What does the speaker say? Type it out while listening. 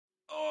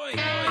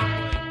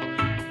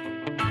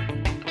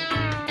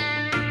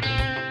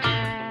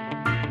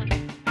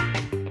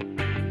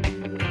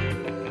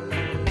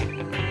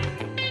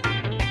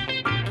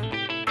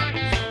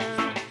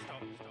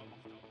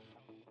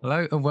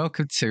Hello and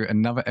welcome to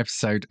another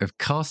episode of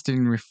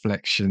Casting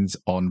Reflections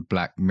on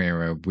Black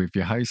Mirror with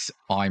your host.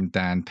 I'm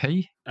Dan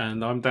P.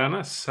 And I'm Dan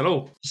S.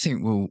 Hello. I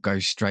think we'll go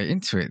straight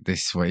into it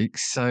this week.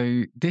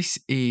 So this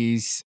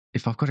is,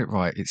 if I've got it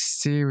right,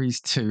 it's Series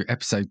 2,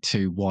 Episode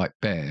 2, White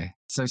Bear.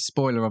 So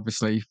spoiler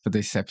obviously for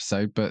this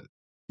episode, but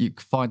you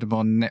can find them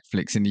on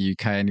Netflix in the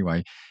UK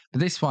anyway.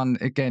 But this one,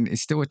 again,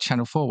 is still a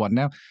Channel 4 one.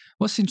 Now,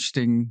 what's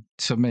interesting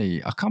to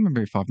me, I can't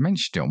remember if I've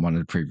mentioned it on one of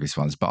the previous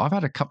ones, but I've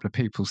had a couple of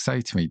people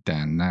say to me,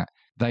 Dan, that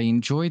they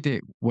enjoyed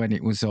it when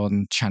it was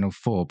on Channel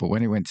 4, but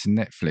when it went to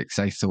Netflix,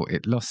 they thought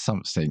it lost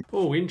something.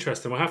 Oh,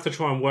 interesting. We'll have to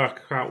try and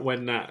work out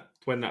when that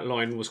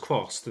line was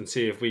crossed and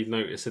see if we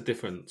notice a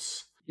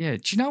difference. Yeah,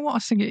 do you know what I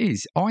think it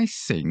is? I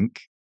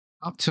think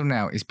up till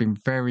now it's been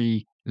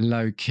very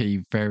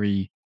low-key,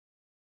 very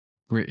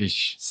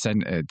British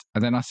centered,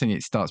 and then I think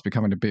it starts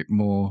becoming a bit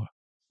more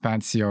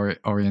fancy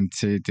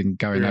oriented and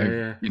going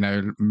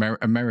over,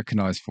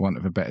 Americanized for want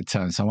of a better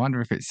term. So I wonder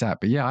if it's that.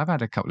 But yeah, I've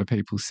had a couple of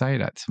people say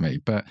that to me.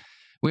 But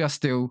we are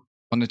still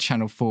on the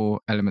Channel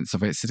 4 elements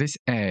of it. So this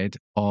aired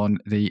on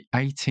the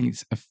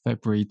 18th of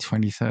February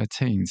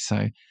 2013.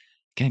 So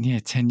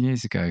again, 10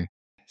 years ago.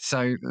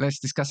 So let's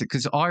discuss it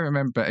because I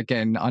remember,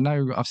 again, I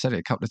know I've said it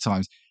a couple of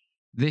times.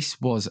 This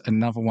was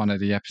another one of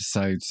the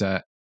episodes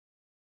that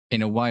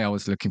in a way I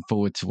was looking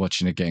forward to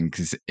watching again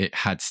because it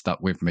had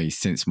stuck with me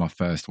since my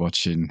first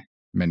watching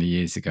many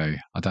years ago.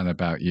 I don't know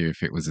about you,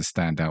 if it was a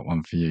standout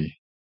one for you.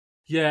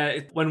 Yeah,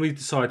 when we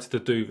decided to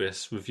do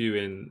this,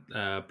 reviewing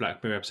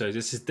Black Mirror episodes,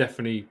 this is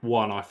definitely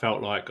one I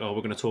felt like, we're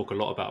going to talk a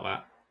lot about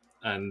that.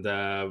 And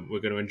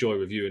we're going to enjoy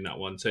reviewing that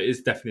one. So it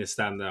is definitely a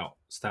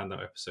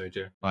standout episode,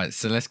 yeah. Right,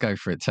 so let's go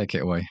for it. Take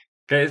it away.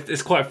 Okay,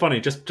 it's quite funny.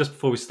 Just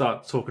before we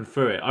start talking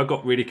through it, I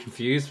got really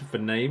confused with the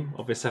name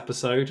of this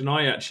episode, and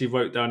I actually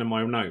wrote down in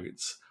my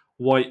notes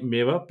White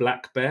Mirror,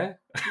 Black Bear.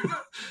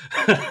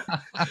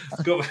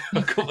 I've got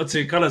the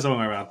two colours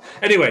all around.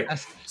 Anyway,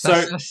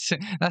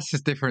 that's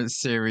a different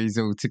series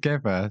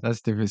altogether.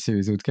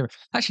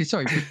 Actually,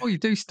 sorry, before you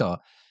do start,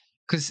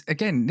 because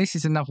again, this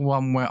is another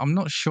one where I'm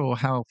not sure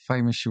how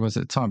famous she was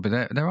at the time,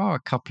 but there are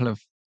a couple of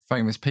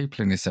famous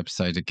people in this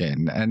episode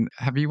again. And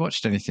have you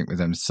watched anything with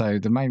them? So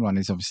the main one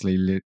is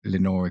obviously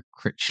Lenora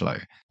Critchlow.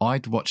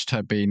 I'd watched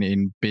her being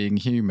in Being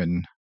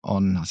Human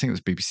on, I think it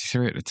was BBC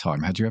Three at the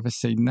time. Had you ever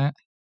seen that?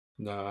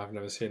 No, I've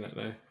never seen it,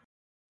 no.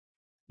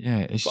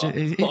 Yeah,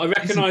 but I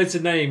recognise the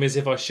name as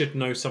if I should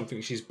know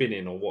something she's been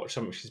in or watch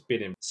something she's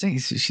been in. See,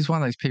 she's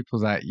one of those people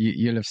that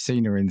you'll have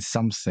seen her in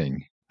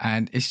something.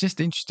 And it's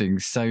just interesting.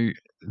 So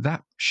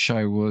that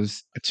show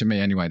was, to me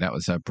anyway, that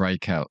was her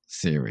breakout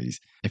series.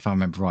 If I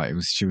remember right,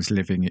 she was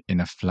living in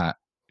a flat.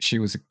 She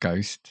was a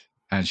ghost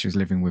and she was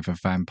living with a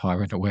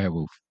vampire and a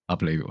werewolf, I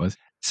believe it was.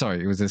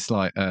 Sorry, it was a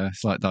slight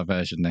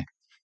diversion there.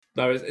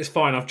 No, it's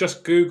fine. I've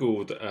just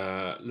Googled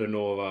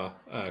Lenora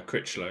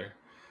Critchlow,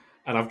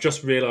 and I've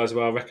just realised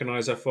where I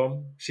recognise her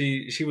from.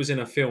 She was in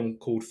a film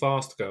called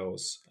Fast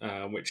Girls,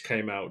 which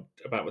came out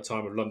about the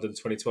time of London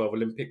 2012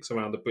 Olympics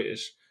around the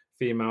British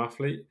female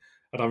athlete,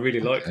 and I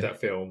really liked that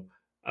film.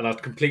 And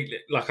I'd completely,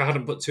 I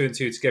hadn't put two and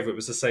two together. It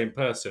was the same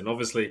person.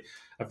 Obviously,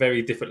 a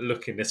very different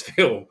look in this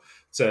film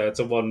to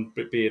one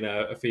being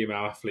a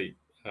female athlete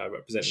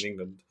representing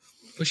England.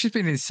 Well, she's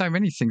been in so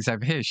many things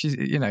over here. She's,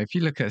 if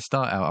you look at her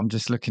start out, I'm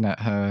just looking at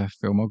her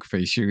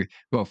filmography.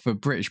 For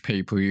British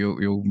people,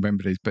 you'll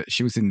remember this, but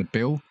she was in The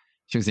Bill.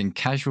 She was in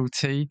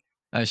Casualty.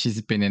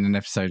 She's been in an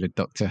episode of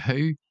Doctor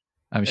Who.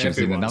 She was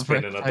in another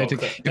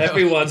episode.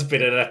 Everyone's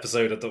been in an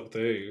episode of Doctor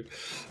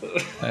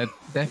Who.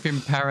 Death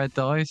in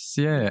Paradise,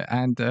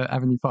 and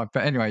Avenue 5.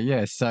 But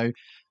anyway, so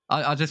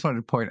I just wanted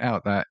to point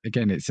out that,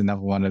 again, it's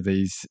another one of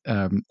these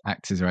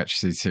actors or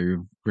actresses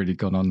who've really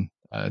gone on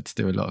to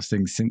do a lot of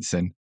things since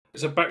then.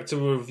 So back to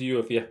a review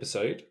of the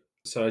episode.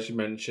 So as you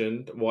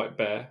mentioned, White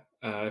Bear.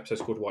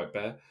 Episode's called White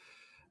Bear.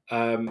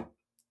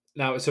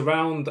 Now it's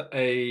around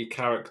a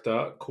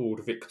character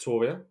called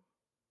Victoria,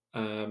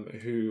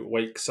 who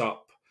wakes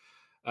up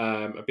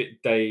a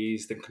bit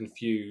dazed and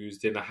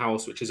confused in a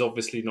house which is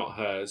obviously not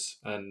hers,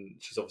 and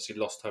she's obviously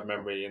lost her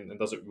memory and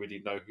doesn't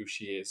really know who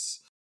she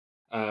is.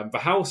 The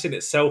house in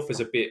itself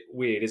is a bit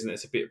weird, isn't it?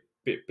 It's a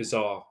bit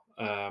bizarre.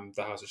 The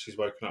house that she's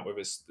woken up with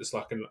is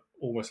like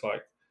almost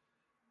like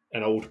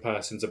an old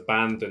person's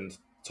abandoned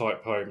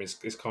type home is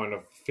kind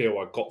of feel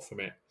I got from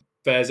it.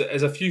 There's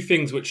a few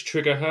things which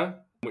trigger her,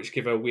 which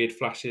give her weird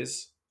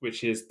flashes,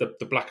 which is the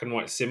black and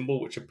white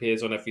symbol which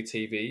appears on every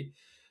TV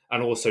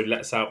and also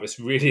lets out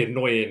this really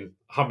annoying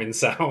humming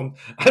sound.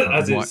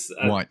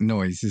 White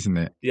noise, isn't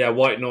it? Yeah,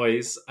 white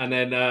noise. And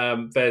then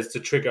there's the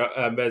trigger.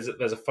 There's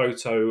a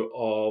photo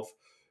of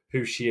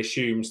who she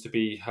assumes to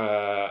be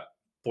her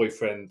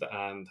boyfriend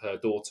and her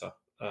daughter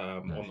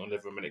on the living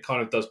room, and it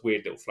kind of does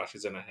weird little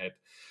flashes in her head.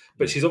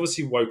 But she's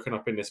obviously woken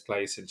up in this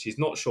place, and she's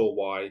not sure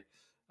why.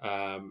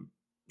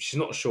 She's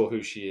not sure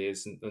who she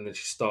is, and then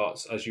she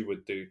starts, as you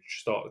would do,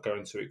 start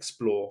going to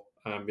explore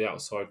the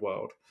outside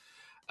world.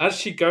 As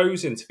she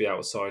goes into the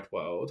outside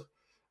world,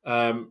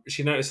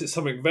 she notices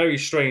something very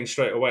strange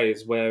straight away,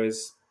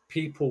 whereas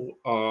people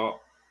are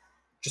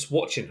just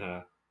watching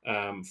her.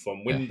 from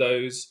Yeah.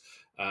 windows,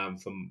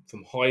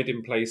 from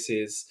hiding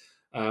places,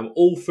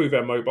 all through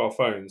their mobile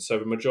phones. So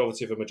the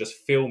majority of them are just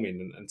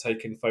filming and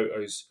taking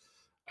photos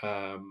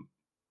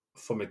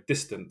from a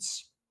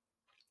distance,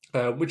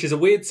 which is a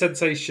weird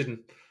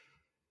sensation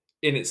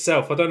in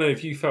itself. I don't know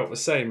if you felt the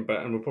same,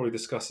 and we'll probably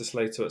discuss this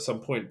later at some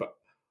point, but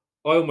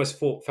I almost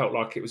felt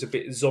like it was a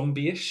bit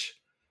zombie-ish,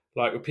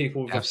 like with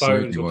people with the phones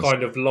Absolutely were was.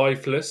 kind of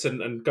lifeless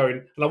and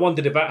going. And I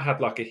wondered if that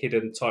had like a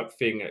hidden type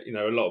thing. You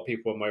know, a lot of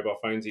people on mobile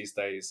phones these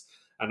days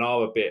and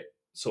are a bit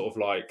sort of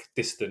like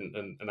distant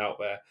and out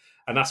there.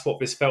 And that's what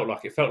this felt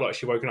like. It felt like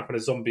she woken up in a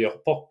zombie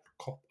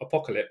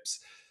apocalypse,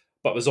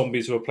 but the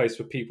zombies were replaced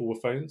with people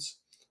with phones,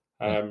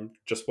 Yeah.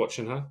 just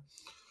watching her.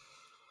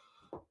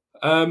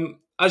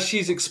 As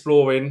she's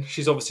exploring,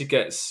 she's obviously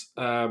gets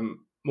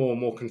more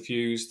and more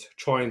confused,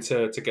 trying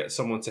to get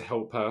someone to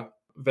help her.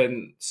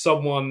 Then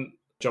someone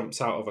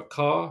jumps out of a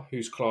car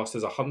who's classed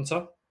as a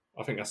hunter.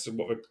 I think that's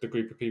what the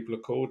group of people are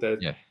called.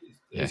 Yeah.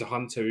 Who's Yeah. a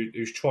hunter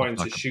who's Looked trying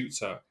to like a, shoot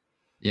her.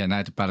 yeah, and they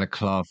had a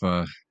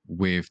balaclava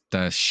with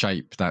the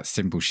shape, that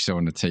symbol she saw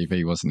on the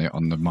TV, wasn't it,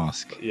 on the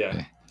mask?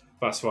 Yeah,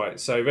 that's right.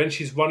 So then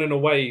she's running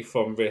away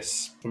from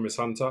this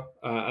hunter,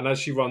 and as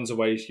she runs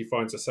away, she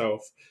finds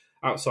herself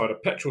outside a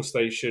petrol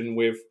station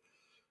with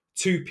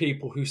two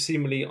people who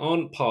seemingly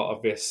aren't part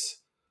of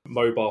this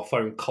mobile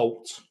phone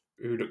cult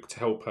who look to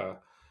help her.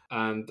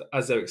 And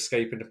as they're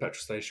escaping the petrol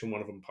station,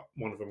 one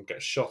of them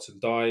gets shot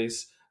and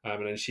dies,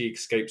 and then she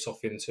escapes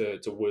off into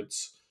the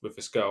woods with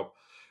this girl.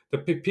 The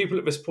people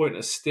at this point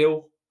are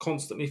still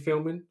constantly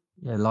filming.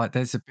 Yeah, like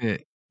there's a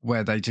bit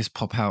where they just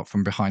pop out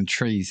from behind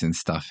trees and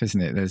stuff,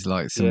 isn't it? There's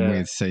like some Yeah,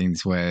 weird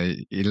scenes where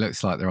it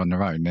looks like they're on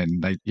their own. Then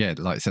they, yeah,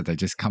 like I said, they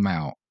just come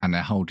out and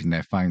they're holding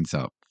their phones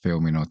up,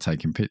 filming or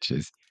taking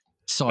pictures.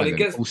 and it Silent,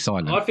 gets. all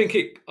silent. I think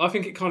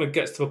it kind of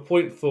gets to a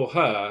point for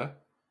her.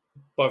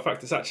 By the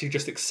fact, it's actually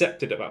just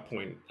accepted at that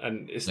point,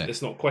 and Yeah,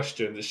 it's not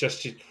questioned. It's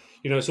just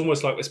it's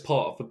almost like it's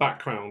part of the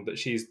background that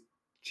she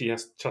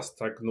has just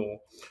to ignore.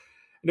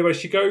 Anyway,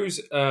 she goes.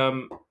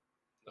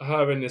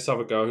 Her and this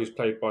other girl who's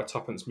played by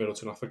Tuppence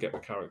Middleton. I forget the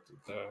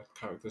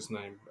character's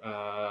name.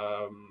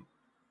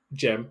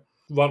 Jem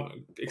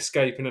run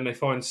escape, and then they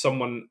find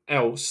someone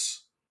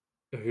else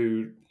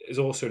who is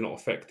also not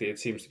affected.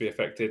 Seems to be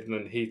affected, and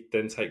then he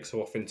then takes her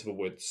off into the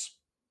woods.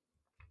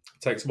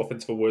 Takes them off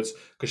into the woods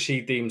because she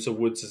deems the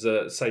woods as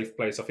a safe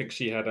place. I think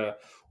she had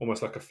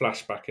almost like a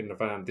flashback in the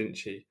van, didn't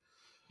she?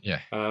 yeah,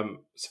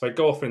 So they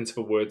go off into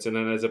the woods, and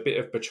then there's a bit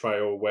of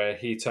betrayal where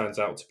he turns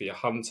out to be a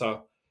hunter.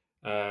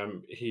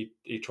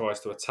 He tries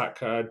to attack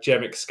her.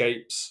 Jem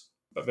escapes,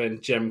 but then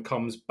Jem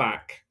comes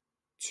back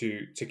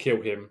to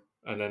kill him,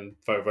 and then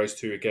those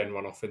two again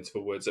run off into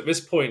the woods. At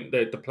this point,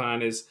 the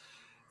plan is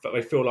that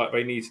they feel like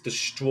they need to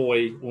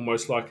destroy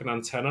almost like an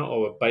antenna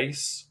or a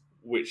base,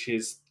 which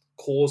is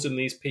causing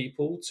these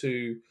people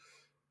to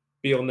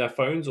be on their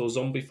phones or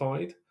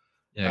zombified.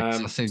 yeah.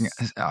 Because I think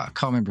I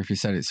can't remember if you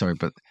said it. Sorry,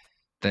 but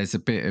there's a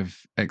bit of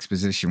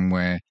exposition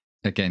where,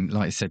 again,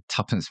 like you said,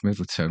 Tuppence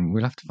Middleton.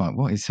 We'll have to find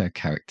what is her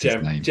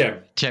character's name.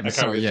 Jem.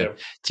 Sorry, yeah,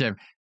 Jem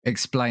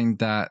explained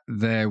that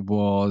there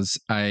was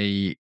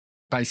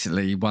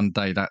basically one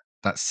day that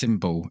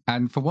symbol,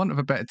 and for want of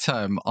a better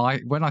term,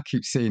 when I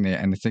keep seeing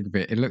it and I think of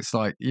it, it looks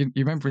like you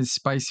remember in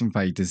Space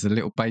Invaders the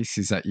little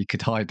bases that you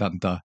could hide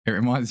under. It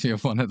reminds me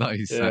of one of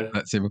those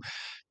that symbol,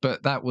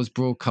 but that was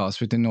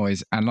broadcast with the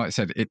noise, and like I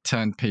said, it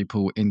turned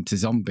people into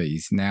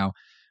zombies. Now,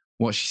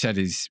 what she said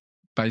is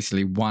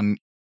basically one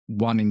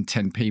in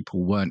 10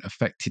 people weren't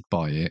affected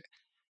by it,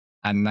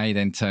 and they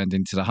then turned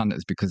into the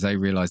hunters because they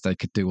realized they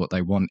could do what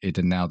they wanted,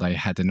 and now they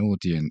had an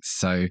audience.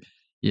 So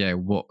yeah,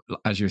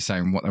 as you were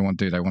saying, what they want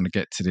to do, they want to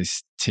get to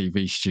this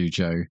TV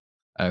studio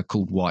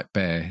called White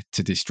Bear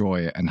to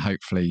destroy it and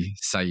hopefully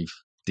save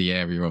the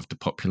area of the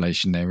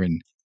population they're in.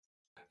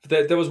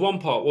 There was one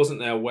part,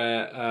 wasn't there,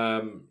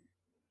 where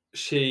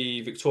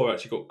Victoria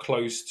actually got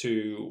close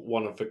to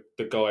one of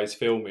the guys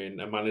filming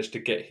and managed to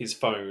get his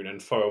phone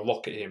and throw a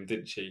rock at him,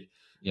 didn't she?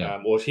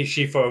 Yeah. Or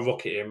she threw a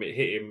rock at him, it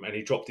hit him, and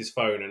he dropped his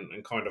phone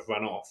and kind of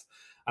ran off.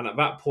 And at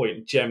that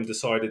point, Jem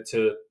decided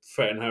to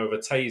threaten her with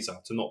a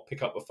taser to not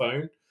pick up the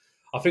phone.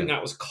 I think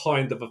that was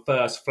kind of a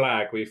first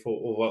flag where you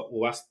thought,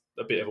 well, that's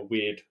a bit of a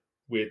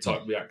weird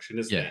type reaction,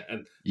 isn't it?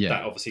 And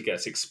that obviously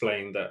gets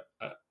explained at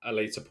a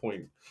later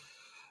point.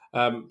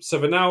 So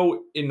they're now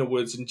in the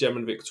woods, and Jem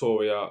and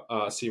Victoria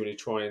are seemingly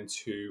trying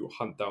to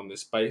hunt down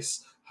this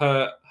base.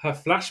 Her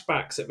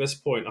flashbacks at this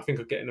point, I think,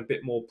 are getting a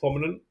bit more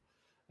prominent.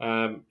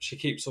 She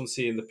keeps on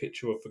seeing the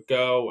picture of the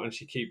girl, and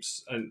she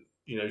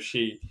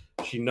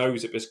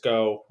knows that this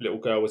little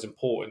girl is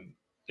important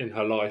in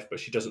her life, but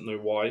she doesn't know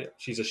why.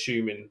 She's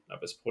assuming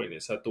at this point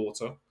it's her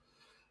daughter,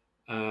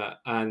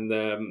 and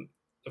the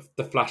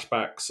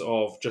flashbacks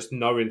of just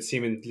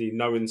seemingly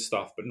knowing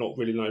stuff, but not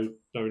really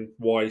knowing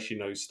why she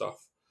knows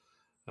stuff.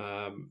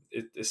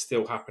 It's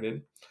still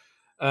happening.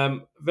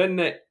 Then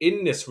they're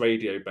in this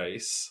radio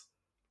base,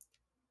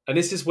 and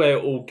this is where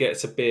it all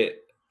gets a bit.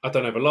 I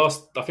don't know. The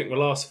last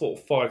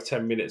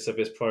 5-10 minutes of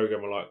this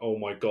program are like, oh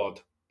my god,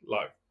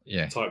 like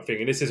type thing,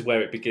 and this is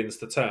where it begins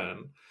to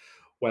turn.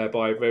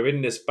 whereby they're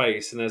in this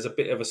base and there's a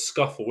bit of a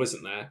scuffle,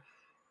 isn't there?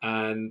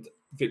 And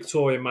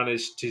Victoria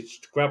managed to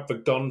grab the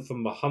gun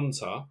from the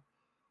hunter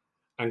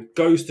and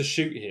goes to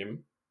shoot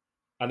him.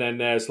 And then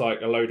there's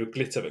like a load of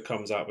glitter that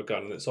comes out of the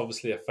gun, and it's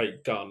obviously a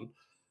fake gun.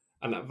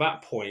 And at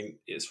that point,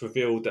 it's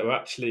revealed that they're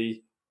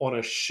actually on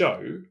a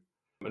show,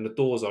 and the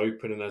doors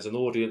open, and there's an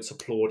audience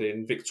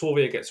applauding.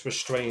 Victoria gets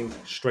restrained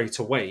straight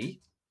away,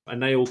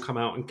 and they all come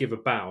out and give a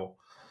bow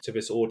to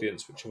this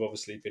audience, which have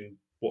obviously been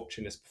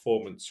watching this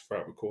performance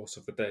throughout the course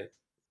of the day.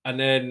 And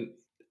then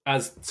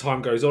as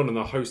time goes on and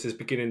the host is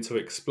beginning to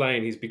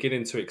explain, he's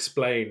beginning to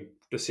explain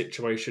the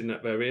situation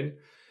that they're in,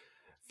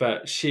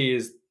 that she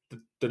is,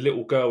 the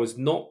little girl is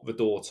not the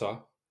daughter,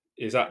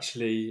 is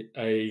actually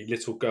a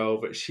little girl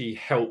that she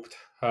helped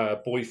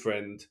her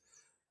boyfriend.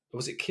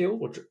 Was it kill?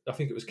 Or I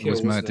think it was kill. It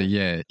was murder,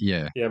 it?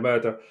 yeah. Yeah,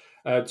 murder.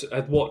 Had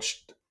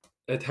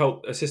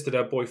helped, assisted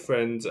her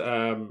boyfriend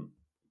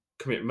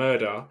commit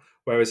murder,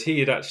 whereas he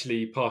had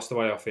actually passed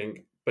away, I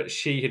think, but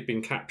she had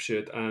been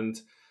captured and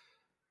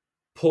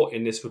put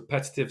in this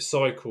repetitive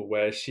cycle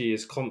where she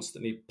is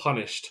constantly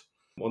punished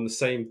on the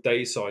same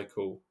day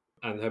cycle,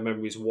 and her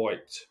memory is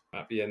wiped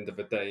at the end of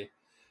the day.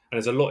 And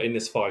there's a lot in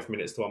this 5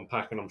 minutes to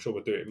unpack, and I'm sure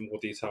we'll do it in more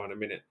detail in a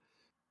minute.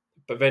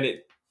 But then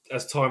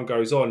as time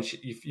goes on,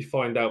 you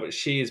find out that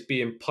she is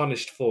being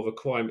punished for the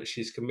crime that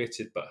she's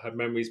committed, but her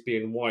memory is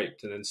being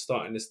wiped and then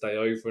starting this day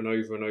over and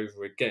over and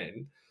over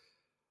again,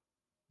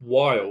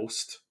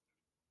 whilst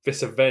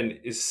this event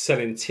is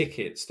selling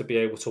tickets to be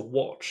able to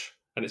watch.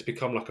 And it's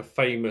become like a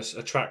famous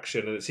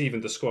attraction, and it's even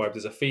described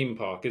as a theme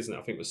park, isn't it?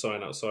 I think the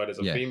sign outside is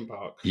a theme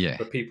park where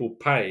people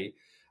pay.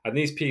 And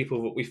these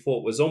people that we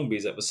thought were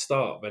zombies at the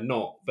start, they're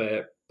not.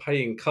 They're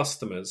paying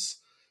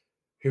customers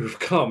who have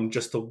come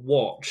just to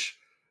watch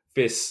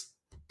this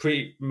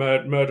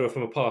murderer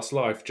from a past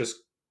life just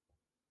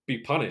be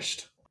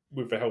punished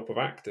with the help of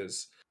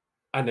actors.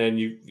 And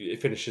then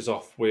it finishes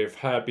off with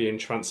her being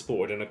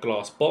transported in a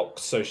glass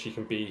box so she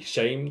can be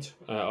shamed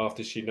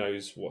after she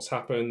knows what's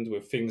happened,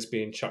 with things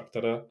being chucked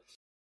at her,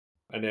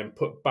 and then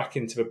put back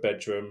into the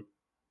bedroom,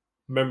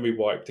 memory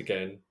wiped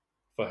again,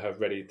 for her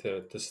ready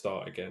to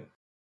start again.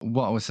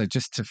 What I would say,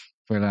 just to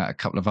fill out a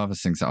couple of other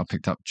things that I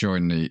picked up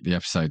during the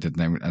episode, and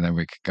then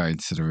we could go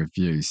into the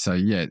review. So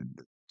yeah,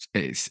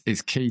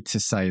 it's key to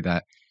say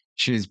that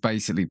she is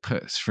basically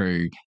put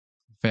through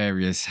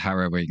various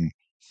harrowing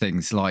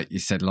things, like you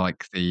said,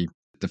 like the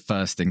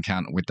first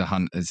encounter with the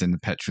hunters in the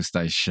petrol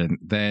station.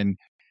 Then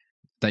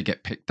they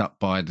get picked up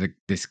by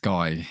this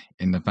guy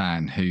in the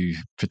van who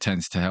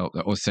pretends to help,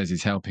 or says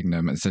he's helping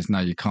them, and says, no,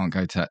 you can't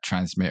go to that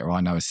transmitter,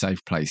 I know a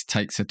safe place.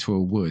 Takes her to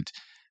a wood,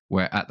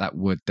 where at that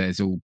wood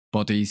there's all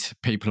bodies,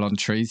 people on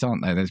trees,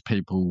 aren't there? There's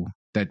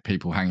dead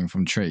people hanging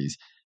from trees.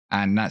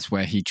 And that's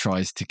where he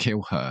tries to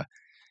kill her.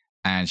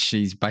 And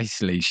he's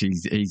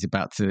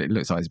about to, it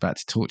looks like he's about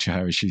to torture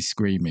her as she's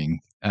screaming.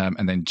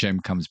 And then Jem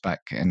comes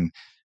back and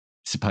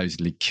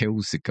supposedly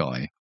kills the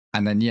guy.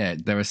 And then, yeah,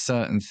 there are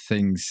certain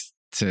things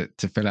to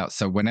fill out.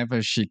 So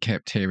whenever she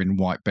kept hearing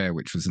White Bear,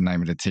 which was the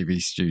name of the TV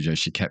studio,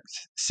 she kept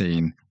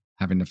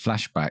having the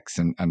flashbacks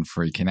and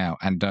freaking out.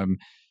 And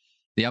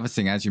the other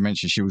thing, as you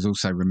mentioned, she was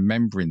also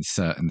remembering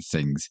certain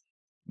things,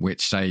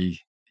 which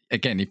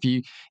again, if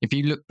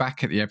you look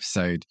back at the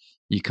episode,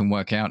 you can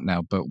work out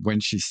now. But when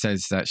she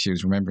says that she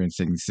was remembering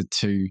things, the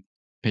two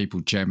people,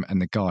 Jem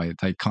and the guy,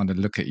 they kind of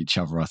look at each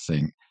other, I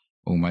think,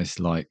 almost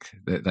like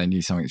they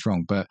knew something's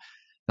wrong. But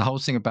the whole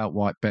thing about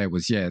White Bear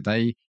was,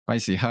 they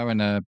basically, her and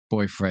her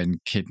boyfriend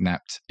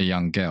kidnapped a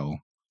young girl.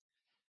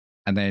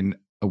 And then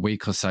a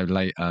week or so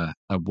later,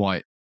 a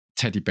white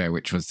teddy bear,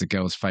 which was the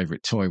girl's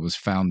favourite toy, was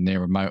found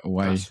near a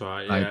motorway. That's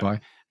right, yeah.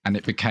 And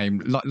it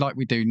became, like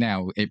we do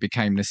now, it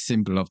became the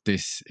symbol of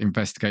this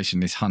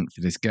investigation, this hunt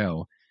for this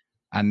girl.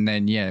 And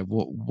then,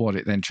 what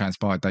it then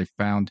transpired, they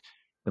found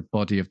the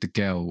body of the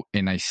girl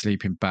in a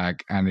sleeping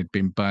bag and had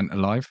been burnt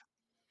alive.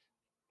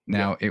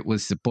 Now, it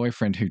was the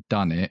boyfriend who'd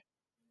done it,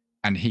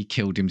 and he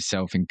killed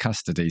himself in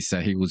custody. So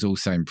he was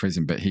also in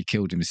prison, but he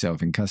killed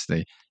himself in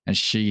custody. And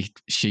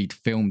she'd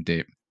filmed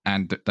it,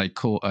 and they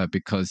caught her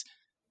because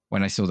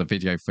when they saw the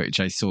video footage,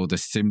 they saw the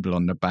symbol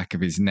on the back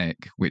of his neck,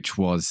 which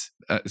was,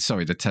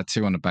 the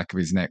tattoo on the back of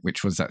his neck,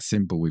 which was that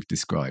symbol we've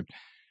described.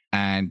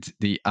 And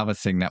the other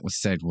thing that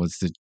was said was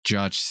the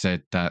judge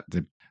said that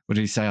what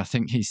did he say? I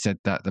think he said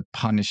that the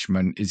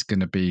punishment is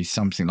going to be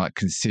something like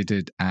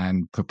considered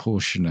and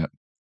proportionate.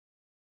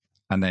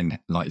 And then,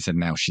 like you said,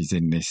 now she's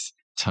in this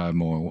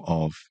turmoil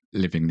of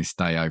living this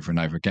day over and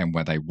over again,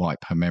 where they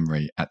wipe her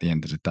memory at the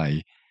end of the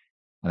day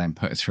and then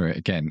put her through it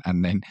again.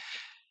 And then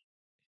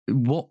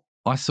what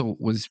I thought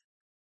was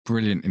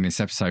brilliant in this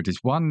episode is,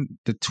 one,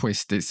 the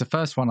twist. It's the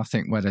first one, I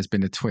think, where there's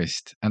been a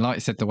twist. And like I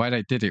said, the way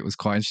they did it was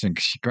quite interesting,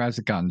 because she grabs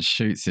a gun,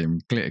 shoots him,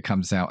 glitter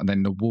comes out, and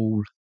then the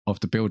wall of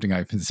the building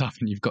opens up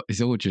and you've got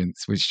this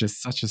audience, which is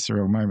just such a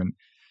surreal moment.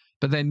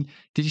 But then,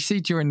 did you see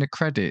during the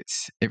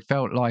credits, it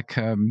felt like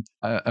a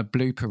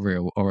blooper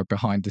reel or a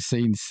behind the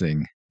scenes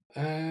thing?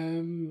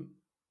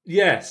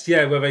 Yes,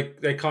 yeah, where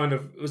they kind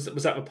of was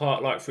that the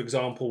part, like, for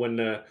example, when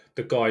the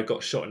guy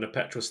got shot in the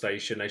petrol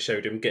station, they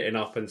showed him getting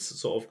up and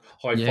sort of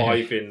high Yeah,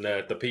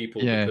 fiving the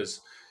people yeah. because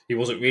he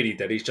wasn't really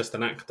dead; he's just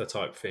an actor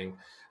type thing.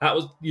 That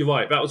was You're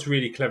right. That was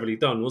really cleverly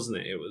done, wasn't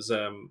it? It was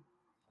And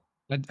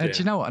do yeah,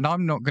 you know what? And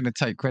I'm not going to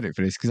take credit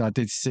for this because I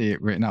did see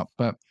it written up,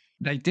 but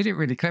they did it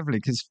really cleverly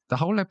because the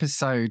whole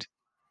episode,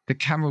 the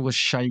camera was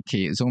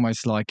shaky. It was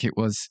almost like it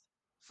was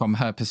from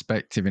her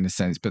perspective in a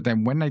sense. But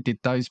then when they did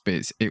those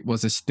bits, it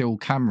was a still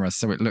camera.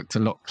 So it looked a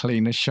lot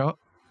cleaner shot.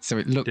 So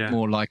it looked yeah.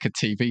 more like a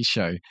TV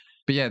show.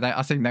 But yeah,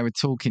 I think they were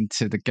talking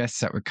to the guests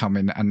that were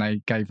coming and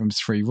they gave them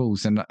 3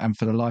 rules. And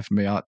for the life of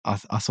me, I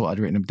thought I'd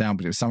written them down,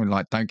 but it was something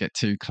like don't get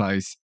too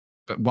close.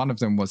 But one of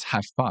them was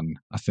have fun,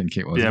 I think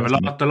it was, Yeah,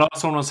 wasn't it? the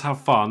last one was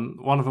have fun.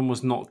 One of them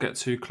was not get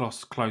too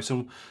close,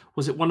 and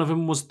was it one of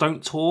them was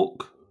don't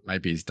talk?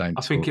 Maybe it's don't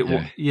I think talk. it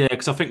was Yeah, yeah,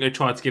 because I think they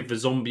tried to give the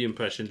zombie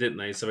impression, didn't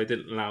they? So they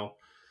didn't allow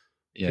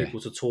yeah,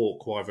 people to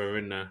talk while they were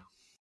in there.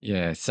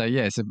 yeah. So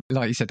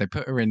like you said, they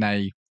put her in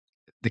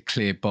the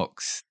clear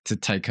box to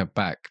take her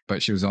back,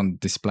 but she was on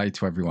display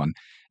to everyone,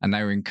 and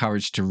they were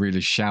encouraged to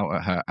really shout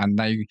at her, and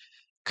they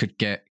could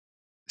get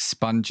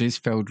sponges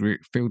filled with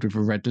a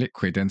red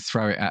liquid and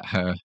throw it at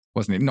her.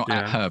 Wasn't it? Not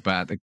at Yeah. her,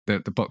 but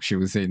at the box she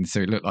was in.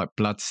 So it looked like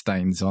blood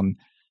stains on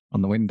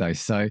the window.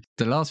 So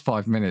the last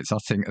 5 minutes, I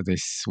think, of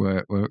this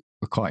were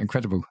quite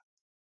incredible.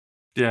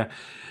 Yeah,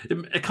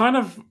 it kind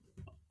of.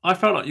 I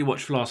felt like you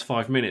watched the last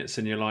 5 minutes,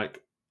 and you're like,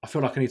 I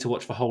feel like I need to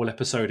watch the whole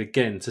episode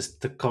again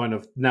to kind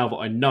of now that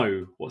I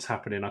know what's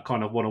happening, I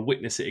kind of want to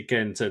witness it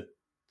again to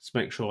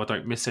make sure I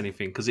don't miss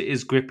anything because it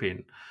is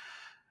gripping.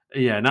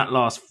 Yeah, and that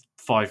last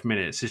 5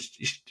 minutes,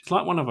 it's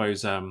like one of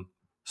those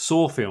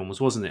Saw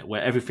films, wasn't it,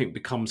 where everything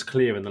becomes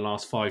clear in the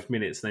last 5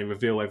 minutes, and they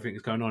reveal everything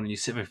that's going on, and you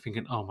sit there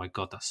thinking, "Oh my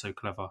god, that's so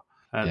clever."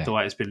 Yeah. The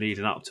way it's been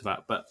leading up to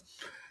that, but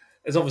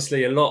there's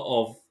obviously a lot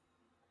of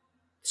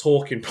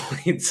talking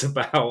points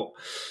about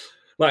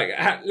like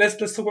let's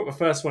talk about the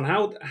first one.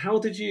 How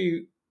did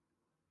you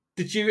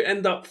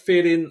end up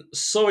feeling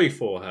sorry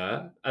for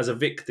her as a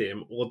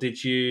victim, or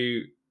did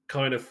you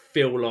kind of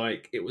feel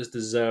like it was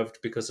deserved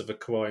because of the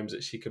crimes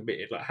that she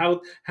committed? Like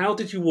how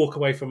did you walk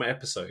away from an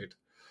episode?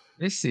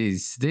 This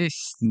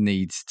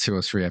needs 2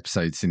 or 3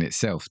 episodes in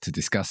itself to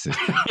discuss this.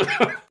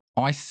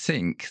 I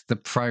think the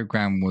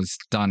program was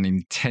done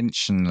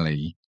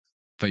intentionally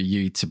for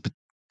you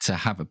to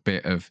have a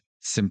bit of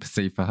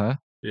sympathy for her,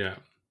 Yeah,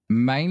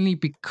 mainly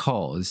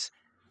because,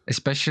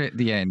 especially at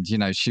the end,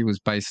 she was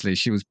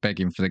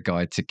begging for the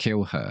guy to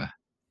kill her,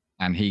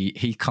 and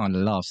he kind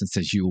of laughs and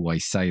says, "You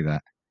always say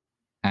that,"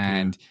 yeah,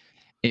 and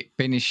it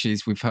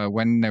finishes with her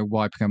when they're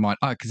wiping her mind.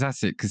 Oh, because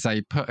that's it. Because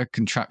they put a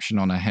contraption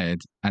on her head,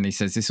 and he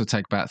says this will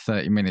take about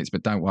 30 minutes,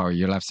 but don't worry,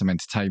 you'll have some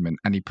entertainment.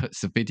 And he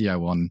puts the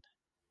video on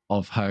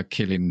of her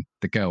killing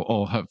the girl,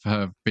 or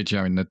her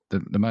video in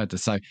the murder.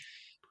 So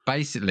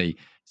basically,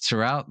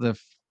 throughout the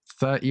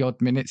 30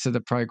 odd minutes of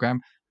the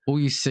program, all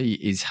you see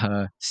is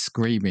her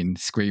screaming,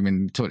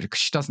 because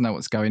she doesn't know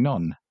what's going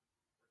on.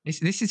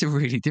 This is a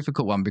really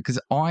difficult one because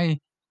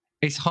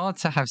it's hard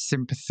to have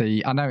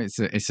sympathy. I know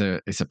it's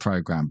a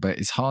program, but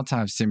it's hard to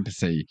have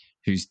sympathy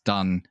who's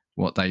done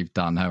what they've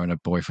done. Her and her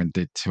boyfriend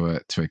did to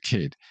a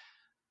kid.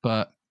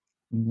 But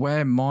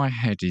where my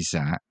head is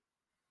at,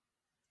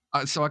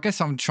 so I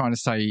guess I'm trying to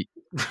say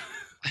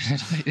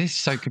this is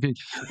so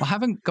confusing. I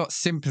haven't got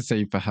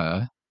sympathy for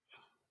her,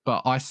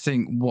 but I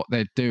think what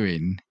they're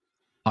doing,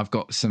 I've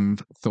got some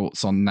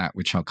thoughts on that,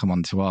 which I'll come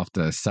on to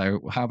after. So,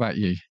 how about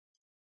you?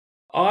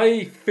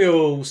 I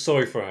feel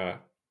sorry for her,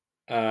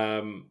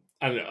 and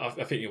I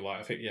think you're right.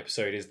 I think the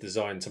episode is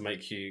designed to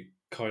make you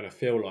kind of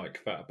feel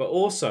like that, but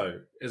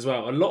also as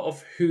well, a lot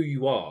of who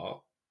you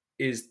are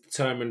is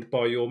determined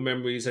by your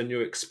memories and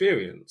your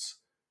experience.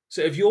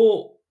 So if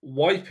you're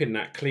wiping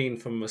that clean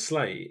from the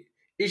slate,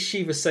 is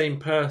she the same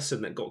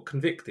person that got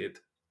convicted?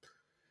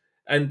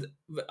 And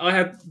I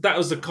had that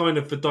was the kind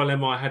of the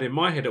dilemma I had in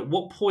my head. At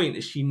what point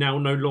is she now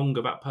no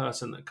longer that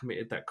person that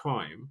committed that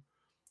crime?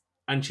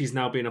 And she's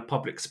now being a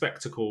public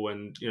spectacle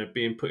and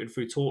being put in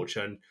through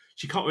torture, and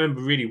she can't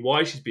remember really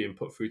why she's being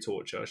put through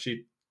torture.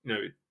 She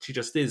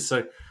just is.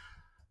 So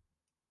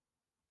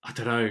I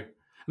don't know.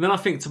 And then I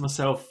think to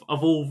myself,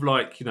 of all,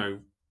 like,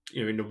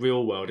 in the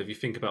real world, if you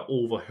think about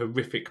all the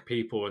horrific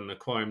people and the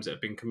crimes that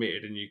have been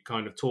committed, and you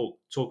kind of talk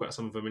about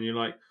some of them, and you're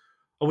like,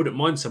 I wouldn't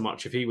mind so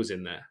much if he was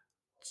in there,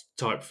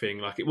 type thing.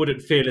 Like, it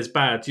wouldn't feel as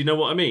bad. Do you know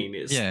what I mean?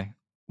 It's Yeah.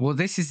 Well,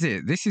 this is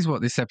it. This is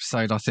what this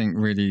episode, I think,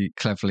 really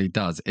cleverly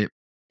does. It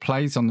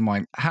plays on the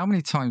mind. How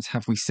many times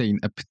have we seen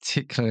a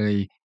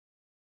particularly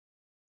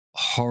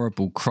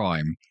horrible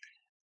crime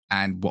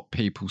and what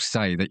people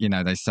say that,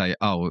 they say,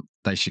 oh,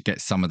 they should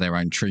get some of their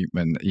own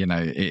treatment,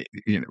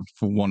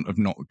 for want of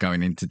not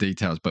going into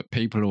details. But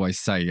people always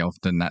say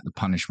often that the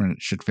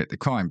punishment should fit the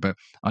crime. But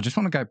I just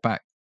want to go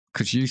back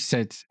because you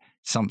said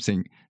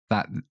something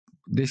that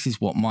this is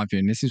what my view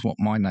and this is what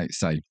my notes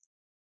say.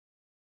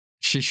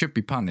 She should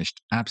be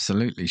punished.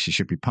 Absolutely, she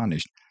should be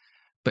punished.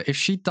 But if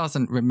she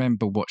doesn't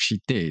remember what she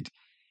did,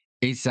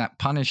 is that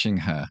punishing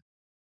her?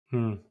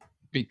 hmm,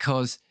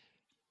 Because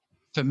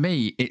for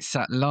me, it's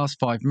that last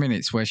 5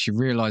 minutes where she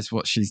realised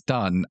what she's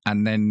done,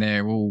 and then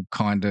they're all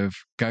kind of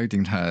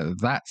goading her.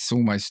 That's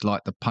almost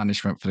like the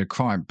punishment for the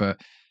crime. But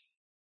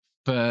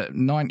for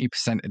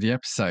 90% of the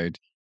episode,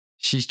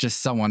 she's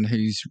just someone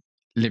who's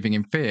living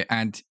in fear.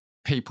 And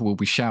people will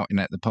be shouting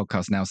at the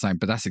podcast now saying,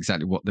 but that's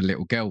exactly what the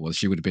little girl was.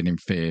 She would have been in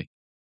fear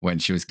when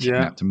she was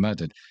kidnapped and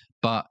murdered.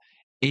 But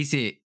is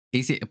it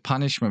a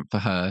punishment for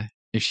her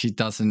if she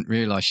doesn't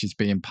realise she's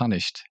being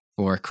punished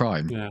for a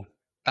crime? Yeah.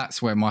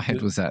 That's where my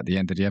head was at the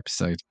end of the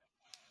episode.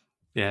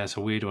 Yeah, it's a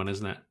weird one,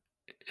 isn't it?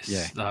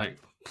 It's like...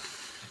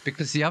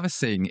 Because the other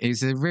thing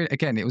is,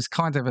 again, it was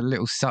kind of a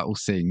little subtle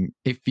thing.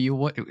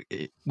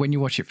 When you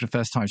watch it for the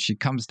first time, she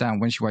comes down,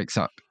 when she wakes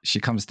up, she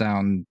comes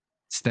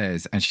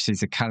downstairs and she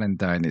sees a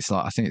calendar, and it's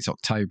like, I think it's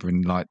October,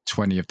 and like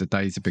 20 of the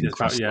days have been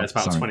crossed off. It's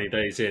about 20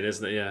 days in,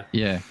 isn't it? Yeah.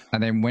 Yeah.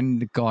 And then when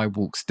the guy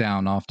walks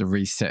down after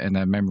resetting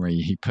her memory,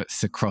 he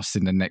puts the cross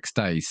in the next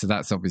day. So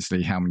that's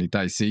obviously how many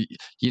days. So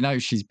you know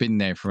she's been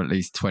there for at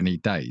least 20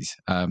 days.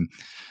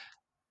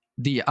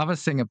 The other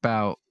thing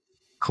about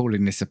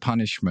calling this a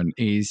punishment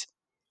is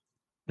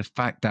the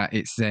fact that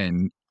it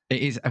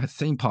is a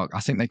theme park. I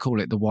think they call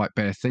it the White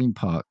Bear theme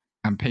park,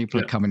 and people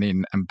are coming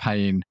in and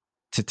paying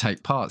to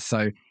take part.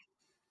 So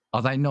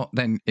are they not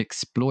then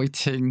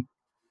exploiting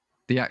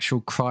the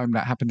actual crime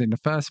that happened in the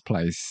first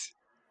place?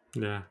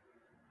 Yeah.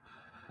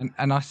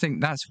 And I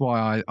think that's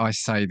why I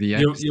say the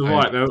episode, you're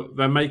right.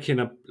 They're making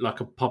a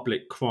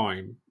public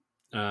crime.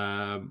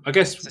 I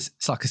guess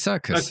it's like a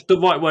circus. The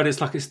right word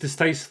is it's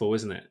distasteful,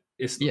 isn't it?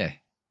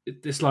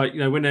 It's like,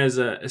 when there's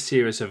a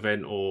serious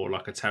event or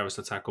like a terrorist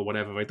attack or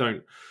whatever, they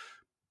don't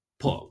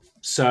put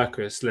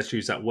circus, let's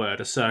use that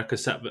word, a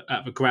circus at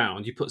the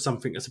ground. You put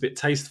something that's a bit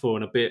tasteful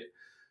and a bit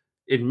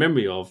in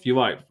memory of. You're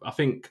right. I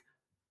think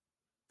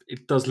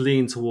it does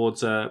lean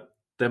towards they're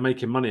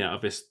making money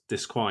out of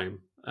this crime,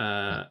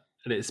 and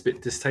it's a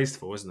bit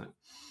distasteful, isn't it?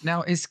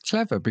 Now, it's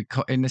clever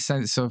because in the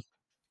sense of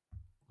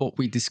what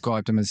we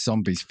described them as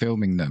zombies,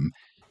 filming them.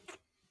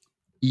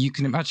 You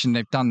can imagine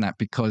they've done that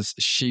because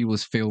she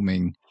was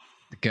filming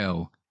the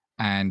girl,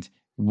 and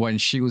when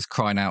she was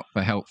crying out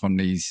for help from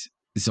these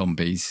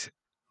zombies,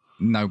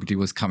 nobody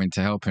was coming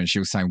to help her, and she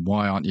was saying,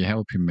 "Why aren't you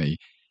helping me?"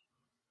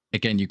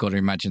 Again, you've got to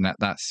imagine that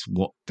that's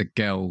what the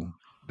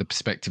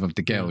perspective of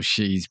the girl. Yeah.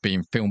 She's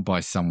being filmed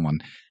by someone,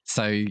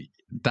 so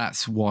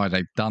that's why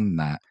they've done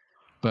that.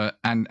 But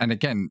and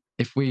again,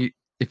 if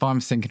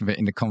I'm thinking of it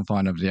in the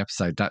confine of the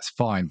episode, that's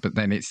fine. But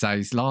then it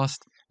says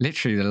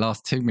literally the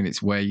last 2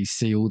 minutes where you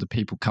see all the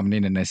people coming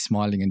in and they're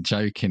smiling and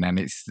joking, and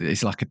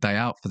it's like a day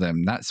out for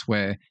them. That's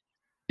where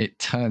it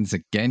turns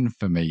again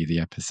for me, the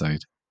episode.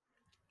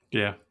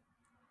 Yeah,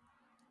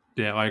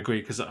 I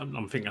agree, because I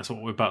think that's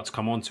what we're about to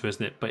come on to,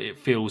 isn't it? But it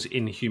feels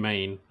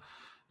inhumane.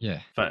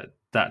 Yeah,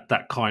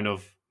 that kind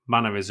of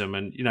mannerism,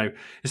 and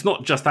it's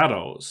not just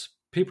adults.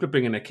 People are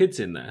bringing their kids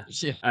in there,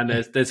 and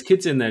there's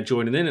kids in there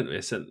joining in at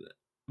this, and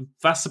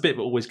that's the bit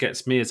that always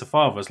gets me as a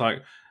father. It's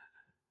like,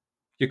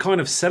 you're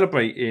kind of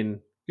celebrating.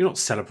 You're not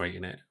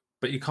celebrating it,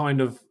 but you're kind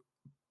of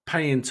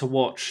paying to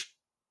watch.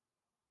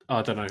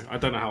 I don't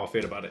know how I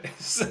feel about it.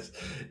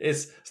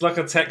 It's like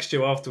I text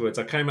you afterwards.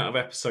 I came out of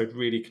episode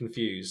really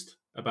confused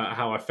about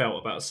how I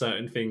felt about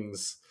certain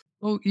things.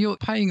 Well, you're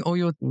paying, or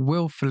you're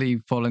willfully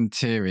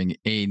volunteering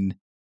in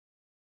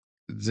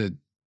the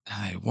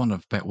one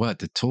of better word,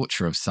 the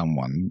torture of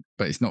someone,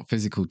 but it's not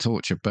physical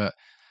torture. But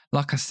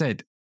like I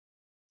said,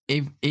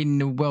 if in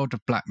the world of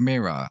Black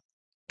Mirror,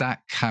 that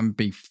can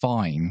be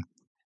fine,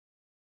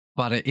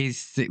 but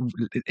it's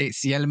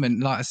the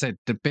element, like I said,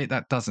 the bit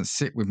that doesn't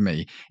sit with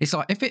me. It's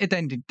like if it had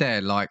ended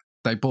there, like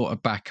they brought her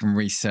back and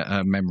reset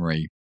her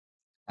memory,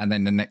 and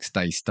then the next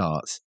day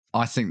starts,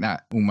 I think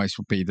that almost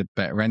would be the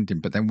better ending.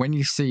 But then when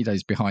you see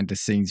those behind the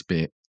scenes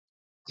bit,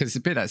 because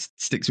the bit that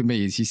sticks with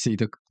me is you see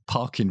the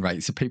parking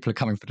rates, so people are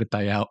coming for the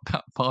day out,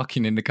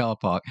 parking in the car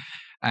park,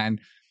 and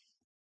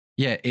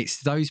yeah,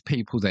 it's those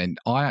people. Then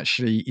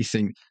you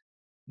think,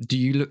 do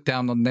you look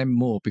down on them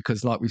more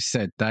because, like we've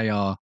said, they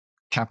are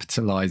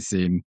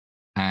capitalizing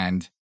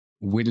and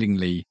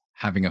willingly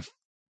having a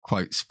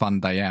quotes fun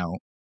day out,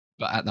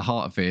 but at the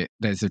heart of it,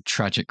 there's a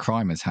tragic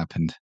crime has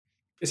happened.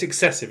 It's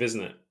excessive,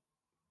 isn't it?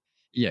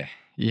 Yeah.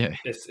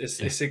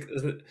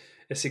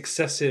 It's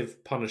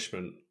excessive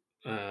punishment,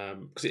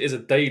 because it is a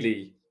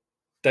daily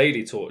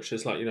torture.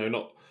 It's like,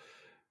 not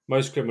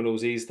most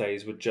criminals these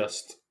days would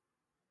just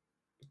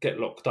get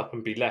locked up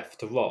and be left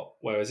to rot,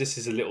 whereas this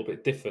is a little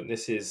bit different.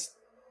 This is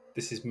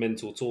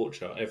mental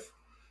torture.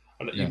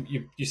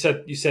 You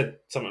said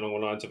something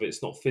along the lines of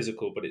it's not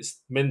physical, but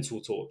it's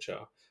mental torture.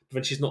 But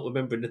then she's not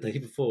remembering the day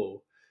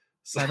before.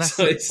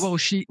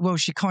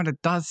 She kind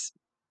of does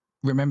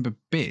remember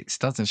bits,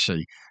 doesn't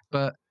she?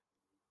 But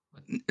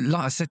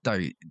like I said, though,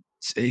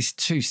 it's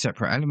two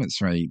separate elements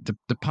for me.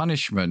 The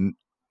punishment,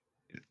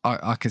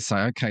 I could say,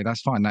 okay,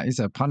 that's fine. That is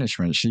a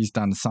punishment. She's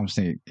done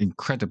something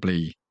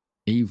incredibly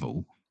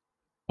evil,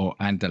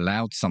 and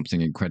allowed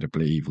something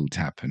incredibly evil to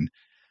happen.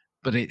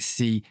 But it's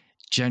the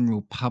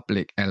general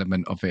public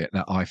element of it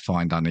that I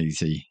find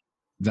uneasy.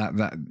 That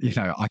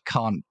I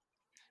can't.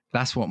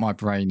 That's what my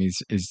brain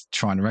is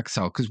trying to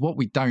reconcile. Because what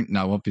we don't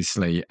know,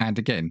 obviously, and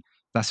again,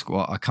 that's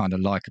what I kind of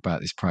like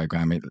about this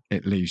program.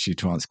 It leaves you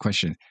to answer the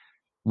question.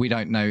 We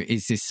don't know,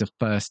 is this the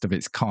first of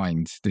its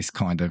kind, this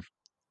kind of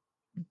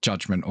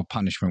judgment or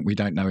punishment? We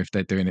don't know if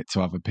they're doing it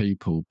to other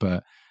people,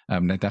 but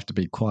there'd have to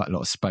be quite a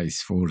lot of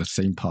space for all the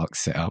theme parks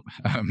set up.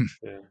 Yeah.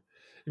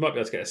 You might be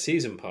able to get a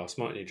season pass,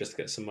 mightn't you, just to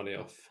get some money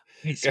off?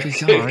 It's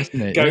bizarre, isn't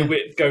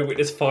it? Go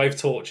witness 5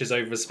 torches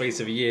over a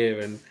space of a year,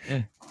 and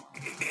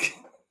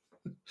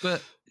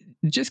But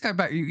just go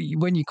back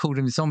when you called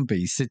them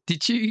zombies. So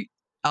did you?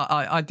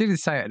 I didn't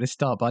say it at the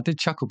start, but I did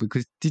chuckle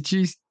because did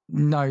you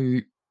know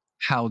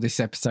how this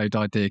episode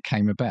idea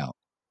came about?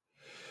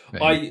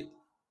 I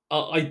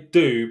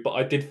do, but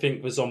I did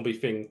think the zombie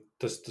thing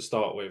to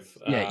start with.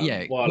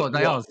 Yeah. Well,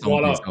 they are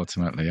zombies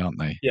ultimately, aren't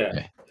they?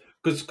 Yeah.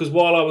 Because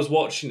while I was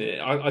watching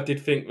it, I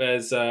did think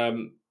there's,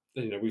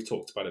 we've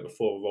talked about it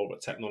before, the role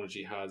that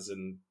technology has,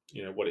 and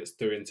what it's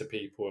doing to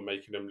people and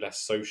making them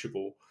less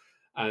sociable,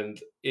 and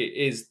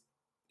it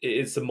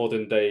is the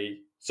modern day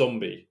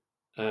zombie,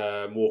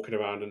 walking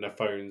around on their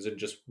phones and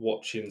just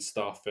watching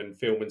stuff and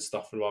filming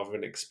stuff rather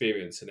than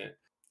experiencing it.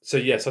 So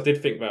yes, I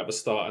did think that at the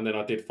start, and then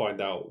I did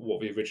find out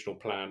what the original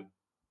plan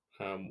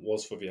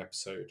was for the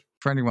episode.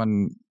 For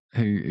anyone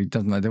who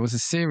doesn't know, there was a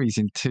series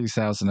in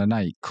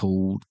 2008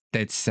 called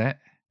Dead Set,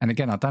 and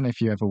again, I don't know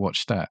if you ever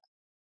watched that.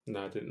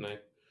 No, I didn't know.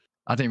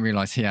 I didn't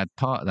realize he had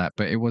part of that,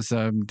 but it was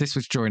this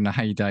was during the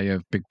heyday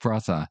of Big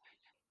Brother,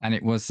 and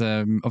it was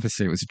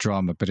obviously it was a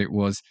drama, but it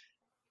was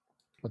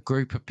a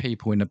group of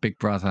people in a Big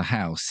Brother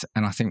house,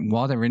 and I think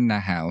while they're in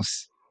their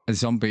house, a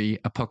zombie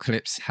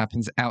apocalypse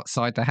happens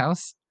outside the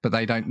house, but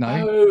they don't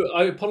know. Oh,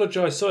 I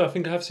apologise. Sorry, I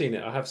think I have seen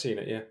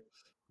it. Yeah.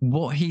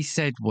 What he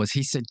said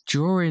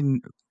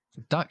during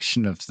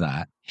production of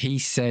that, he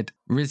said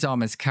Riz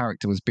Ahmed's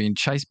character was being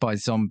chased by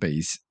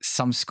zombies.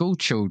 Some school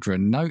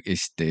children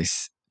noticed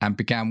this and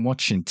began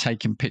watching,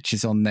 taking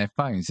pictures on their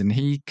phones. And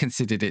he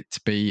considered it to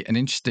be an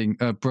interesting,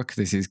 Brooke,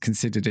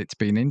 considered it to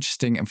be an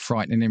interesting and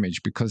frightening image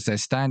because they're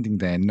standing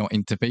there not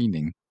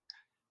intervening.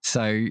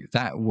 So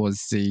that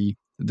was the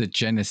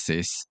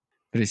genesis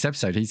for this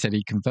episode. He said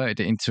he converted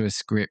it into a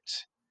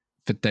script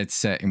for Dead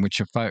Set in which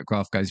a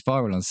photograph goes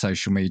viral on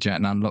social media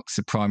and unlocks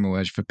the primal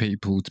urge for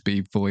people to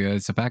be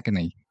voyeurs of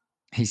agony.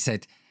 He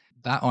said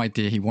that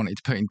idea he wanted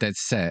to put in Dead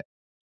Set,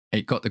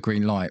 it got the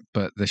green light,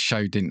 but the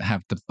show didn't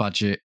have the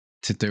budget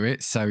to do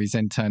it. So he's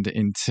then turned it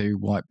into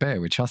White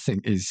Bear, which I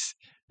think is,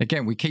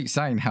 again, we keep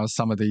saying how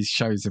some of these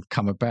shows have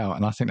come about.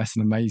 And I think that's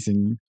an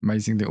amazing,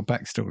 amazing little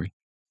backstory.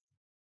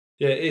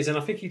 Yeah, it is. And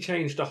I think he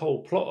changed the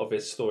whole plot of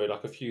his story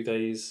like a few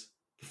days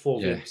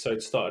before the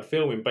episode started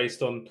filming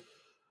based on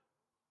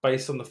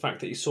the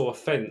fact that he saw a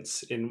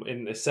fence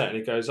in a set and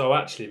he goes, oh,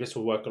 actually, this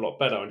will work a lot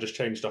better, and just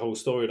changed the whole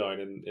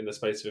storyline in the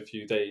space of a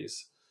few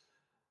days.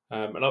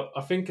 And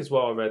I think as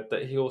well, I read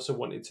that he also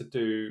wanted to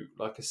do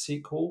like a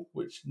sequel,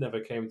 which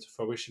never came to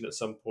fruition at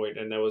some point.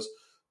 And there was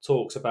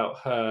talks about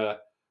her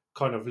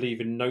kind of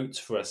leaving notes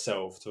for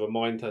herself to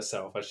remind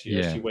herself as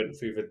she went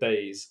through the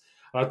days.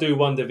 And I do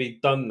wonder if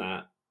he'd done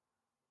that,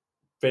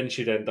 then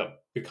she'd end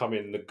up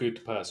becoming the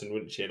good person,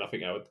 wouldn't she? And I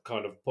think I would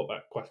kind of put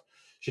that question.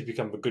 She'd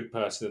become the good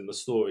person in the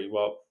story,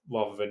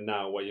 rather than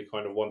now where you're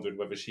kind of wondering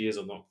whether she is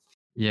or not.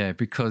 Yeah,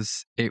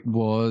 because it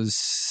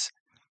was...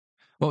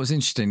 What was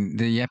interesting,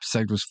 the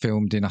episode was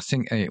filmed in, I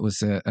think it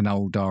was an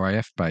old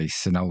RAF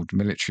base, an old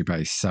military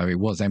base, so it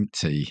was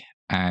empty.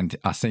 And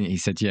I think he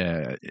said,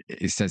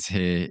 it says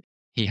here,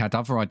 he had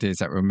other ideas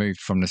that were removed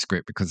from the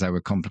script because they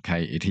were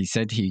complicated. He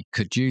said he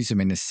could use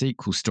them in a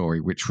sequel story,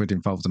 which would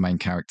involve the main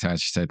character,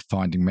 as she said,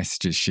 finding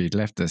messages she'd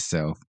left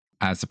herself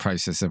as the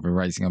process of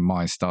erasing her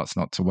mind starts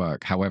not to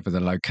work. However,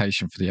 the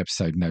location for the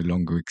episode no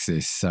longer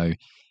exists. So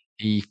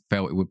he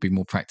felt it would be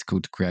more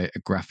practical to create a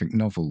graphic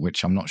novel,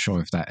 which I'm not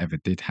sure if that ever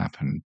did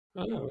happen.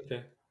 Oh,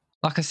 okay.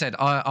 Like I said,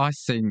 I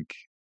think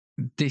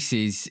this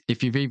is,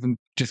 if you've even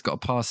just got a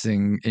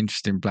passing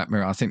interest in Black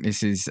Mirror, I think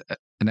this is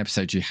an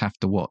episode you have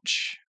to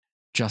watch,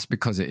 just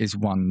because it is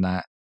one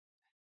that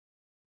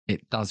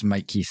it does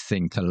make you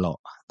think a lot,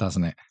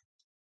 doesn't it?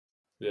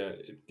 Yeah,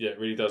 it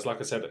really does. Like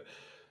I said,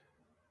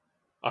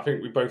 I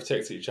think we both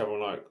texted each other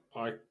like,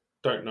 I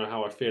don't know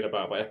how I feel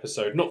about that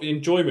episode. Not the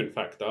enjoyment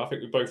factor. I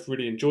think we both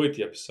really enjoyed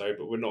the episode,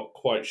 but we're not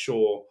quite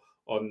sure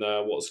on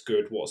what's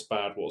good, what's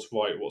bad, what's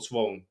right, what's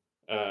wrong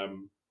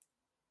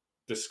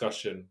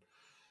discussion.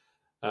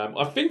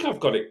 I think I've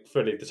got it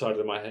fully decided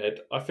in my head.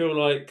 I feel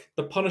like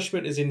the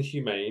punishment is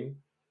inhumane.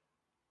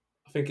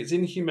 I think it's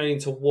inhumane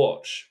to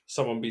watch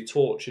someone be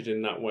tortured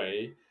in that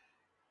way.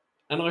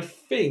 And I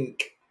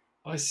think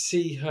I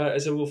see her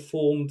as a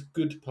reformed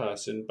good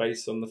person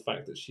based on the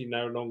fact that she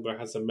no longer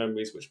has the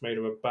memories which made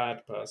her a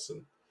bad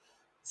person.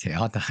 See,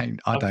 I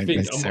don't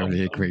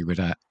necessarily agree with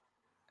that.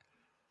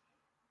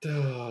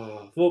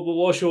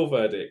 What's your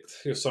verdict,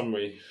 your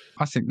summary?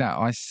 I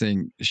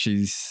think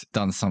she's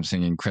done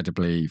something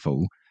incredibly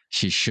evil.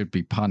 She should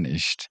be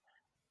punished.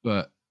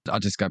 But I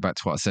just go back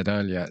to what I said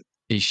earlier.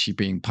 Is she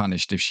being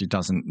punished if she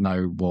doesn't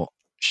know what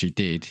she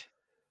did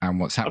and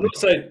what's happening?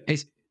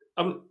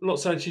 I'm not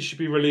saying she should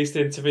be released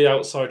into the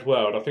outside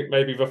world. I think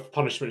maybe the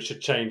punishment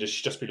should change, and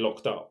she just be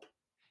locked up.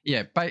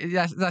 Yeah, but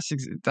that's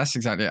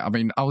exactly it. I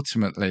mean,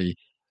 ultimately,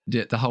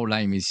 the whole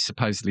aim is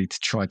supposedly to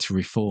try to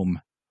reform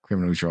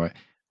criminals, right?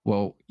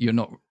 Well, you're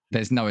not.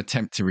 There's no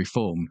attempt to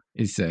reform,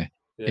 is there?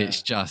 Yeah,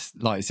 It's just,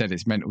 like I said,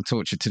 it's mental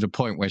torture to the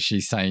point where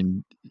she's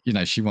saying,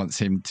 she wants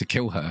him to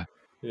kill her,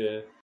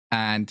 yeah,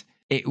 and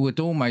it would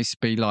almost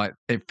be like,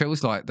 it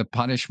feels like the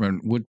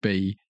punishment would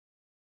be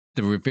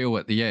the reveal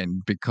at the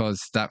end,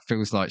 because that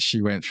feels like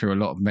she went through a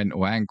lot of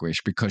mental anguish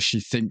because she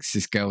thinks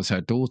this girl's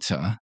her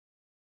daughter,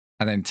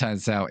 and then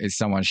turns out it's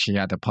someone she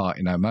had a part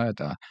in her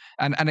murder.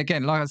 And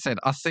again, like I said,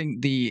 I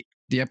think the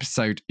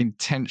episode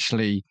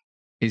intentionally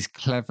is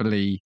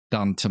cleverly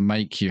done to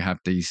make you have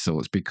these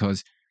thoughts,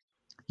 because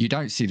you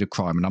don't see the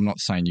crime, and I'm not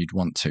saying you'd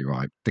want to,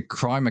 right? The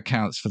crime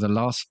accounts for the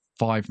last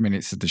 5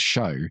 minutes of the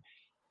show.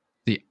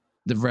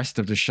 The rest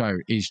of the show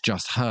is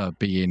just her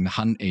being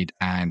hunted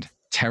and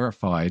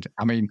terrified.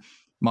 I mean,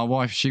 my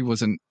wife, she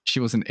wasn't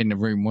in the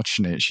room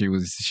watching it. She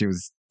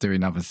was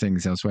doing other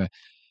things elsewhere.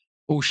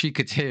 All she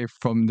could hear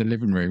from the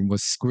living room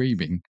was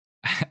screaming.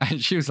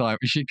 And she was like,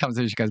 she comes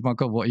in, she goes, "My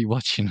God, what are you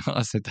watching?"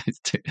 I said,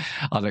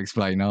 "I'll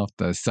explain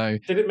after." So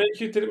did it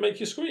make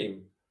you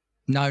scream?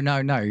 no.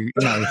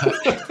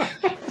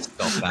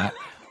 Stop that.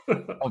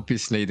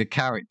 Obviously, the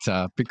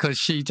character, because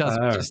she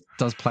just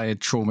does play a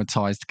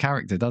traumatized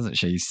character, doesn't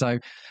she? So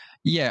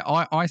yeah,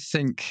 I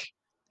think,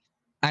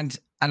 and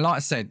like I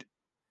said,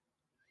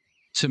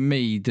 to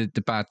me, the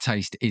bad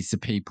taste is the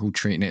people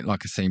treating it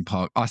like a theme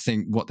park. I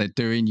think what they're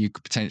doing, you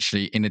could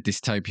potentially, in a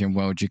dystopian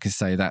world, you could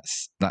say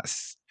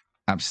that's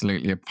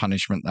absolutely a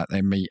punishment that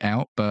they mete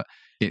out, but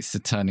it's the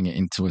turning it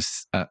into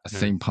a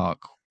theme park.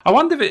 I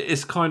wonder if it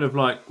is kind of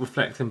like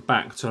reflecting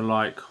back to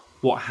like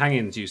what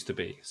hangings used to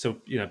be. So,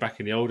 back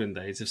in the olden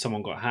days, if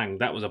someone got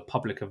hanged, that was a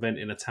public event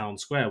in a town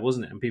square,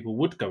 wasn't it? And people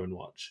would go and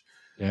watch.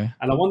 Yeah.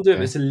 And I wonder if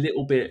it's a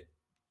little bit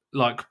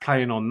like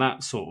playing on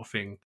that sort of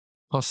thing.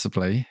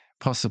 Possibly.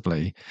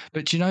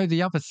 But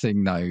the other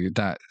thing, though,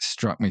 that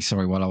struck me,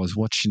 while I was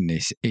watching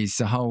this, is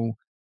the whole,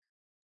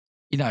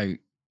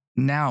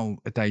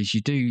 nowadays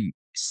you do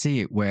see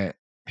it where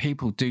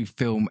people do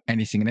film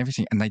anything and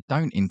everything and they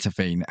don't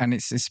intervene. And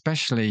it's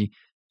especially,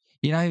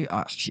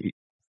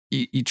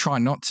 you try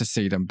not to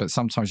see them, but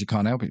sometimes you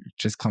can't help it. It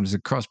just comes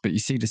across. But you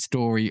see the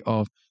story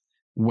of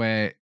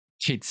where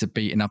kids are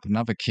beating up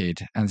another kid,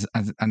 and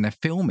they're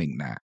filming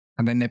that,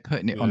 and then they're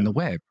putting it on the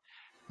web.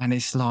 And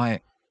it's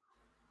like,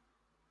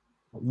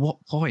 at what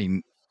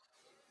point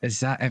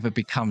has that ever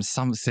become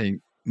something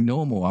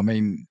normal? I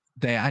mean,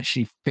 they're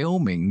actually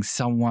filming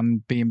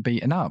someone being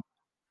beaten up.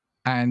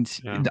 And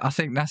I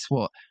think that's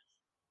what,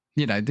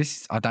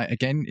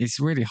 again, it's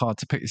really hard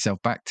to put yourself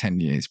back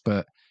 10 years,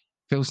 but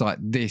feels like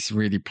this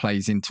really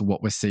plays into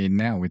what we're seeing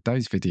now with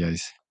those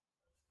videos.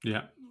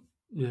 Yeah,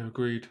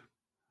 agreed.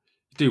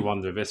 You do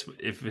wonder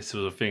if this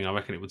was a thing. I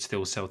reckon it would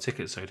still sell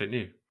tickets, though, don't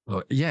you?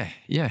 Well, yeah.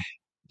 I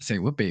think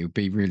it would be. It would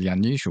be really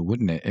unusual,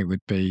 wouldn't it?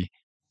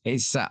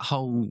 It's that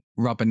whole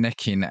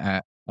rubbernecking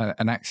at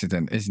an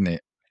accident, isn't it?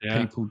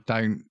 Yeah. People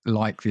don't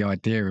like the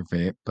idea of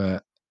it,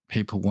 but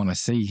people want to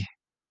see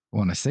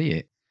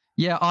it.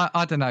 Yeah,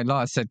 I don't know.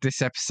 Like I said,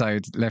 this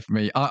episode left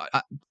me.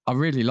 I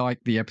really like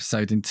the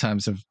episode in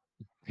terms of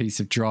piece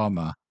of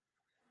drama,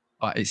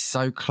 but it's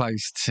so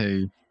close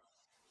to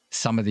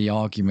some of the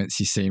arguments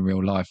you see in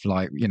real life.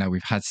 Like,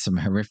 we've had some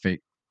horrific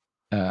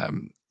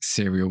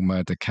serial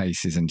murder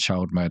cases and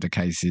child murder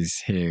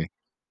cases here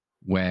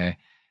where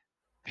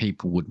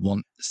people would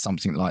want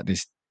something like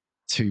this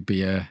to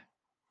be a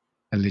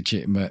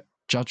legitimate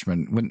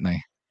judgment, wouldn't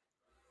they?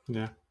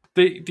 Yeah.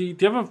 The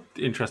other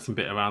interesting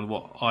bit around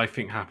what I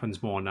think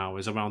happens more now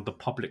is around the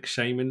public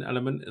shaming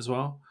element as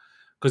well.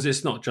 Because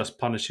it's not just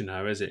punishing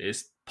her, is it?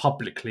 It's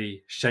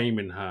publicly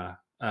shaming her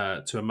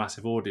to a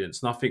massive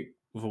audience. And I think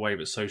with the way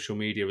that social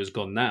media has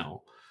gone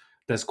now,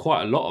 there's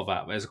quite a lot of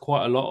that. There's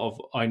quite a lot of,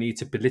 I need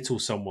to belittle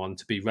someone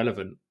to be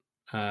relevant.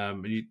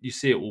 You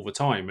see it all the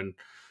time. And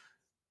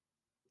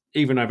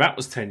even though that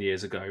was 10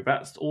 years ago,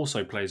 that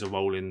also plays a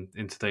role in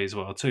today's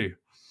world too.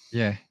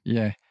 Yeah.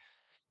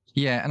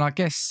 And I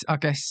guess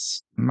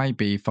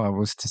maybe if I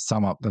was to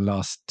sum up the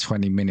last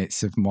 20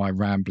 minutes of my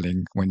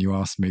rambling when you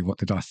asked me what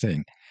did I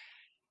think,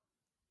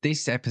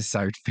 this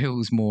episode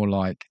feels more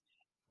like,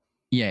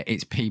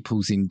 it's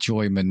people's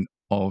enjoyment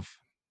of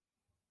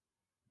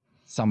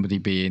somebody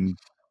being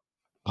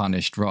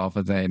punished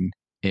rather than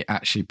it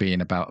actually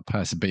being about a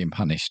person being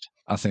punished.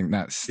 I think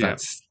that's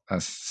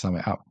sum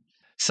it up.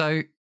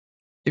 So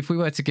if we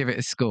were to give it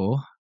a score,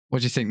 what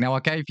do you think? Now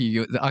I gave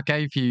you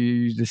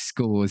the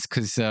scores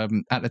because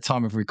at the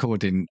time of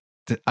recording,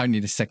 only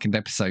the second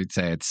episode's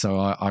aired, so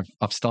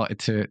I've started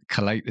to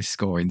collate the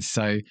scoring.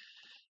 So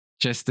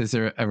just as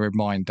a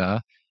reminder,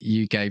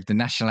 you gave the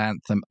national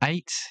anthem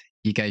 8,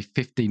 you gave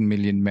 15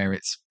 Million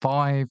Merits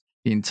 5,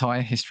 the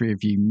entire history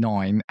of you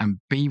 9, and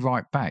Be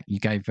Right Back you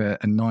gave a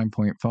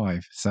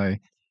 9.5. So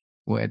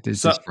where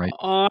does this rate?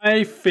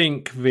 I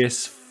think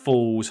this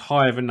falls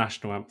higher than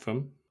national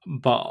anthem.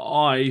 but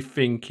I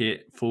think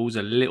it falls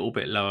a little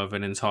bit lower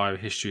than Entire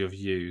History of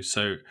You.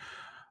 So,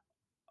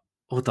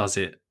 or does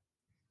it?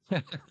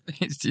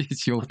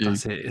 It's your Or view.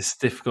 does it? It's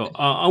difficult.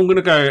 I'm going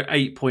to go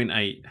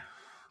 8.8.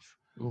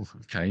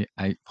 Okay,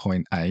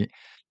 8.8. I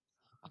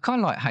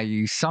kind of like how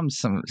you sum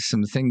some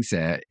things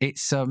there.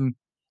 It's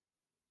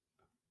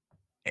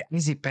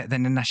is it better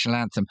than the national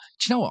anthem?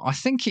 Do you know what? I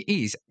think it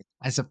is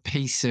as a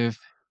piece of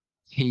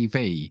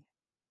TV.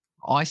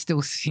 I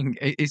still think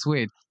it's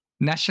weird.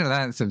 National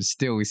anthem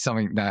still is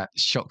something that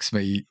shocks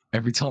me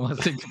every time I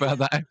think about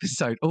that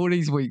episode. All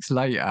these weeks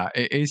later,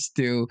 it is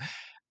still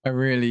a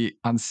really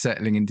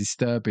unsettling and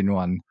disturbing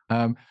one.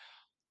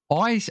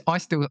 I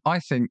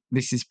think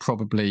this is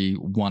probably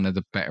one of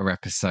the better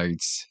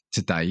episodes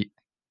to date,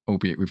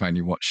 albeit we've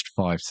only watched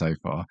 5 so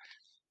far.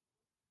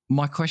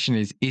 My question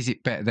is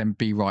it better than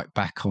Be Right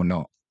Back or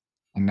not?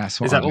 And that's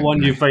what Is that I the don't one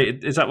know. you've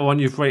rated? Is that the one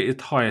you've rated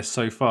highest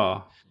so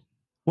far?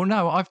 Well,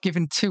 no, I've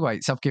given 2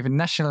 8s. I've given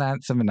National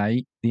Anthem an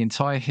 8, The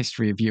Entire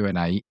History of You an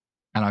 8,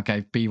 and I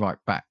gave Be Right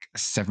Back a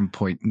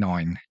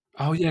 7.9.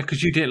 Oh yeah,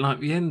 because you didn't like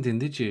the ending,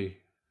 did you?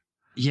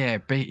 Yeah,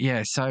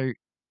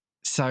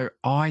 so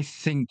I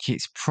think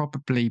it's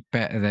probably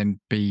better than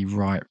Be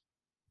Right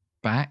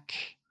Back.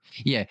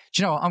 Yeah,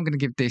 do you know what? I'm going to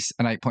give this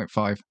an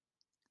 8.5.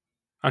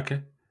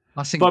 Okay.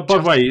 I think. By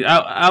the way,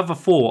 out of the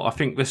 4, I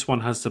think this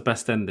one has the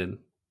best ending.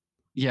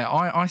 Yeah,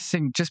 I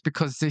think just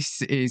because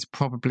this is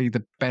probably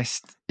the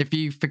best. If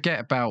you forget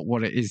about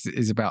what it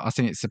is about, I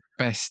think it's the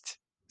best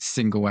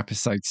single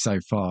episode so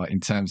far in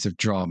terms of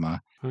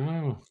drama.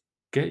 Oh,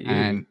 get you.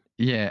 And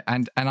yeah,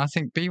 and I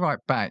think Be Right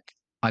Back,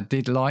 I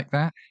did like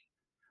that.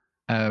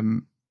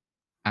 And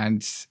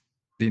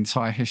The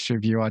Entire History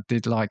of You, I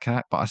did like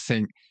that, but I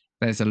think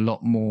there's a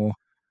lot more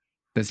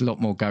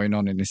going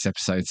on in this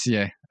episode. So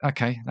yeah,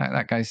 okay,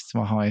 that goes to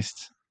my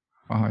highest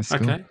score.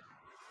 Okay,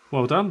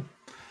 well done.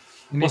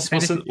 What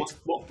Anything,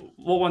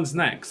 one's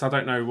next? I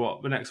don't know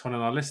what the next one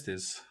on our list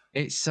is.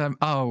 it's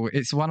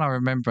it's one I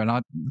remember, and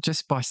I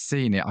just by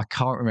seeing it, I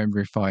can't remember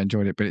if I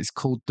enjoyed it, but it's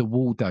called The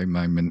Waldo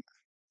Moment.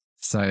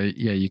 So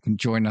yeah, you can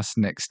join us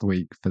next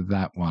week for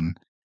that one.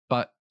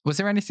 But was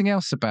there anything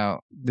else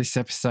about this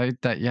episode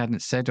that you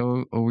hadn't said,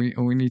 or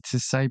we need to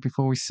say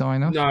before we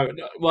sign off? No,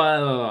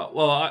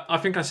 well, I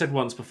think I said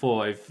once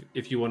before.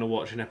 If you want to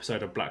watch an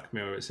episode of Black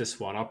Mirror, it's this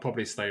one. I'll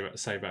probably say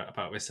that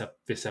about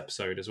this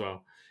episode as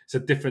well. It's a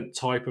different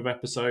type of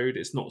episode.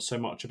 It's not so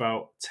much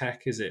about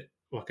tech, is it?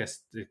 Well, I guess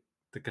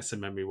the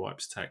memory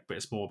wipes tech, but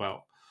it's more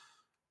about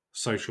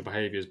social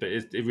behaviors. But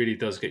it really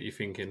does get you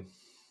thinking.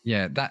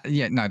 Yeah,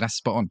 that's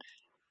spot on.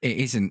 It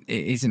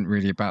isn't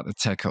really about the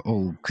tech at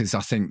all, because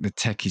I think the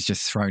tech is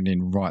just thrown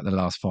in right at the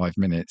last 5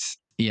 minutes.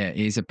 Yeah, it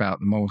is about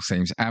the moral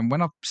themes. And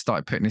when I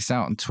started putting this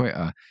out on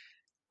Twitter,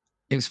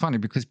 it was funny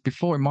because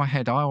before in my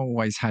head, I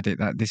always had it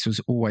that this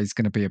was always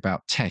going to be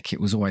about tech.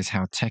 It was always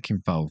how tech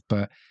involved.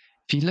 But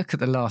if you look at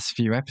the last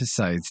few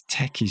episodes,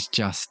 tech is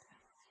just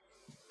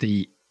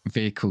the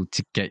vehicle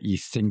to get you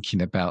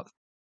thinking about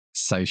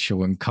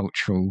social and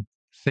cultural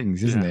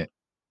things, isn't it?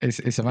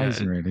 It's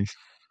amazing, really.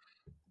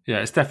 Yeah,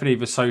 it's definitely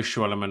the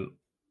social element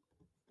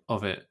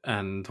of it,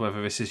 and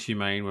whether this is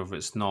humane, whether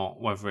it's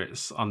not, whether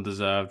it's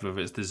undeserved,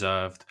 whether it's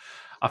deserved.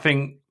 I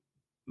think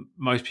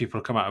most people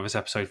come out of this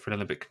episode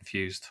feeling a bit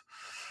confused.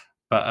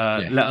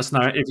 But let us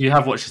know if you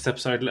have watched this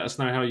episode. Let us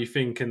know how you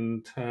think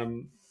and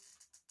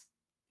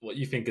what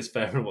you think is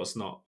fair and what's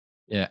not.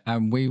 Yeah,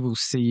 and we will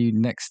see you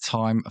next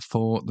time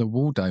for the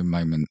Waldo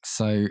Moment.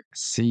 So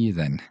see you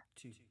then.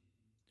 2,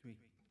 3,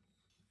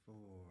 4.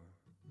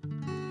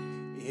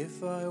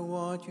 If I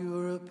want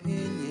your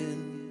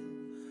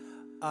opinion,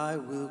 I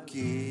will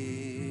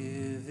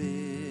give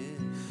it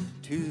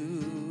to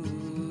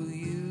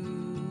you.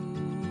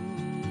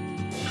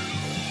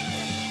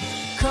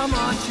 Come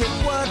on,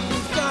 take what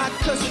we've got,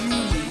 'cause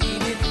you